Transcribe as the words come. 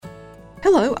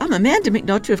Hello, I'm Amanda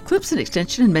McNulty of Clipson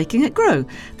Extension and Making It Grow.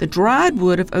 The dried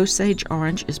wood of Osage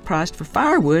orange is prized for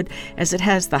firewood as it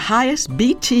has the highest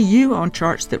BTU on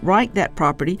charts that rank that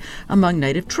property among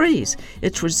native trees.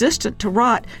 It's resistant to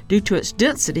rot due to its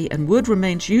density, and wood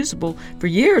remains usable for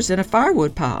years in a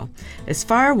firewood pile. As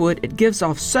firewood, it gives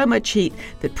off so much heat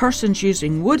that persons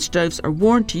using wood stoves are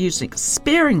warned to use it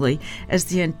sparingly, as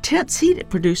the intense heat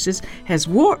it produces has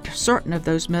warped certain of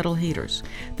those metal heaters.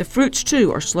 The fruits,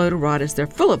 too, are slow to rot as they're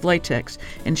full of latex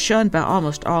and shunned by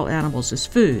almost all animals as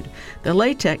food. The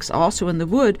latex also in the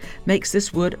wood makes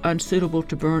this wood unsuitable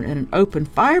to burn in an open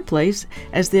fireplace,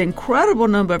 as the incredible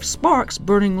number of sparks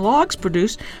burning logs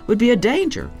produce would be a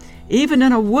danger. Even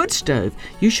in a wood stove,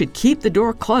 you should keep the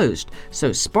door closed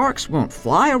so sparks won't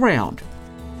fly around.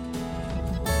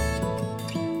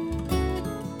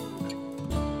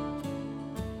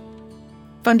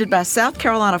 Funded by South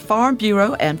Carolina Farm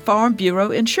Bureau and Farm Bureau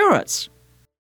Insurance.